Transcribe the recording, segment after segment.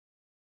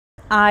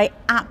I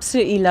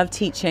absolutely love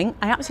teaching.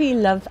 I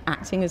absolutely love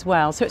acting as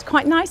well. So it's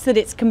quite nice that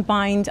it's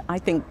combined, I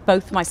think,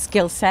 both my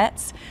skill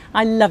sets.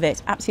 I love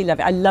it, absolutely love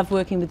it. I love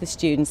working with the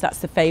students. That's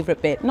the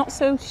favourite bit. Not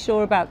so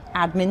sure about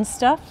admin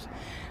stuff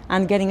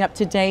and getting up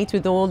to date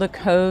with all the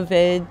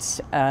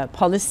COVID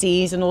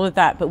policies and all of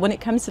that. But when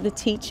it comes to the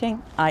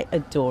teaching, I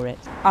adore it.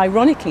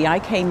 Ironically, I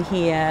came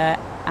here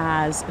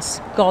as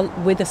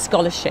with a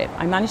scholarship.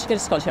 I managed to get a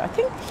scholarship.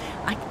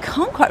 I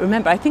can't quite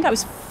remember. I think I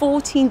was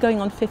 14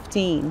 going on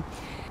 15.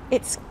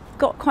 It's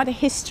got quite a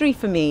history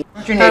for me.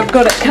 I've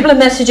got a couple of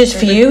messages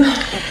for you.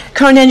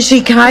 Current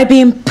energy guy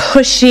being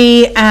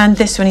pushy, and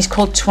this one he's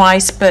called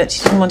twice, but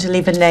he didn't want to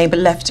leave a name, but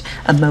left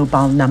a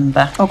mobile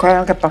number. Okay,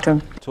 I'll get back to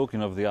him.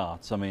 Talking of the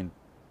arts, I mean,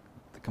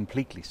 they're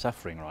completely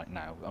suffering right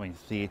now. I mean,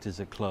 theatres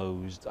are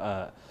closed.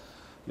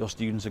 Your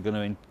students are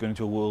going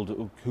into a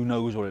world who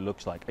knows what it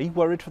looks like. Are you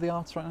worried for the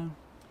arts right now?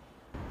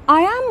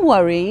 I am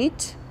worried.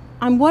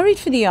 I'm worried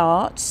for the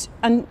arts,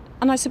 and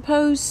I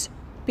suppose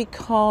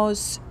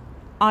because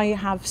I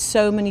have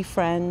so many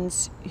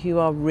friends who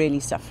are really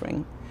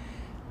suffering.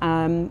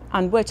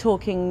 And we're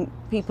talking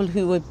people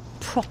who are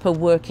proper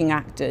working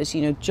actors,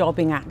 you know,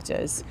 jobbing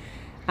actors.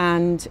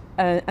 And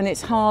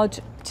it's hard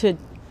to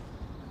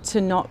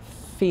not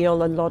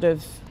feel a lot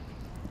of,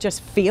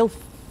 just feel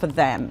for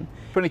them.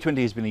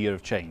 2020 has been a year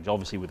of change,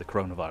 obviously with the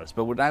coronavirus,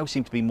 but we now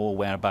seem to be more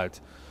aware about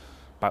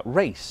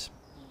race.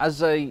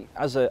 As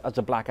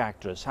a black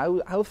actress,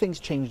 how have things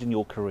changed in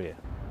your career?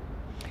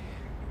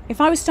 If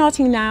I was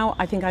starting now,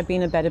 I think I'd be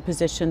in a better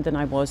position than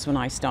I was when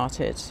I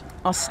started.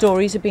 Our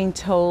stories are being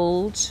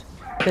told,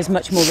 there's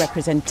much more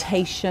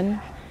representation,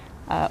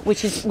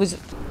 which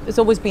has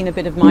always been a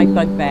bit of my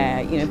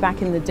bugbear. You know,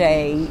 back in the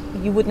day,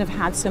 you wouldn't have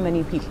had so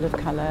many people of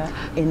colour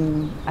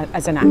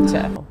as an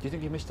actor. Do you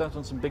think you missed out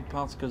on some big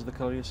parts because of the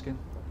colour of your skin?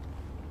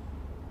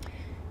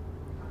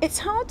 It's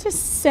hard to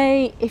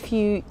say if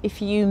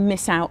you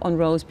miss out on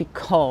roles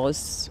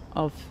because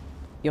of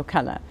your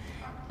colour.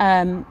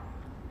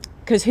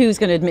 Because who's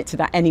going to admit to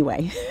that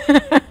anyway?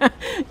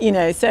 You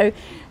know, so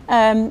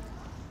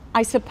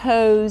I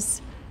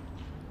suppose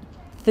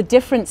the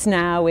difference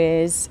now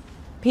is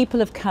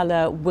people of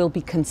colour will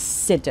be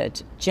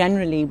considered,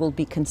 generally will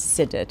be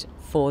considered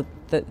for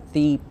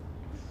the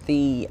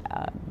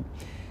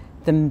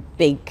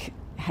big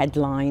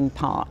headline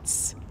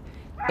parts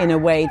in a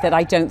way that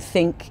I don't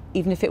think,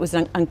 even if it was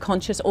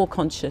unconscious or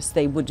conscious,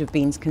 they would have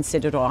been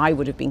considered, or I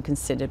would have been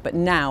considered. But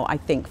now I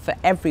think for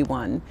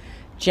everyone,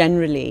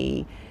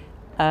 generally,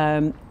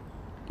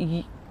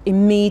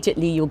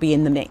 immediately you'll be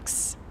in the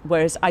mix,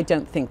 whereas I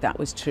don't think that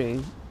was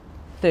true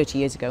 30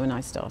 years ago when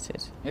I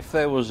started. If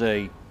there was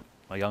a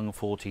young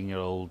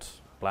 14-year-old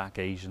black,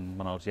 Asian,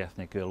 minority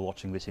ethnic girl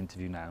watching this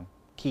interview now,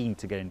 keen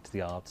to get into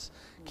the arts,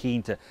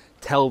 keen to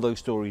tell those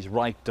stories,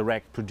 write,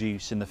 direct,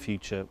 produce in the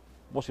future,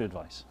 what's your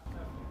advice?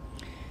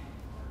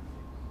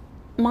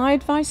 My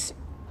advice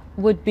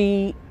would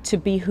be to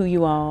be who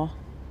you are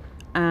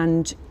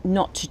and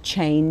not to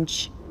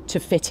change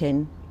to fit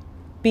in.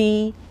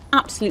 Be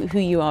absolutely who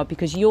you are,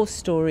 because your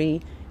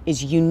story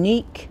is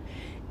unique,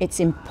 it's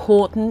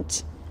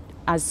important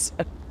as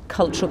a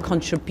cultural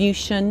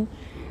contribution.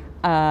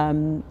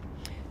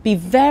 Be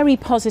very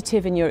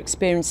positive in your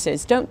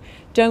experiences.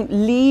 Don't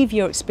leave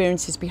your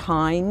experiences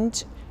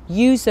behind.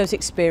 Use those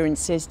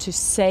experiences to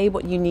say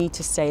what you need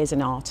to say as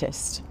an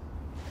artist.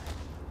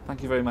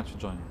 Thank you very much for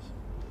joining us.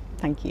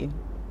 Thank you.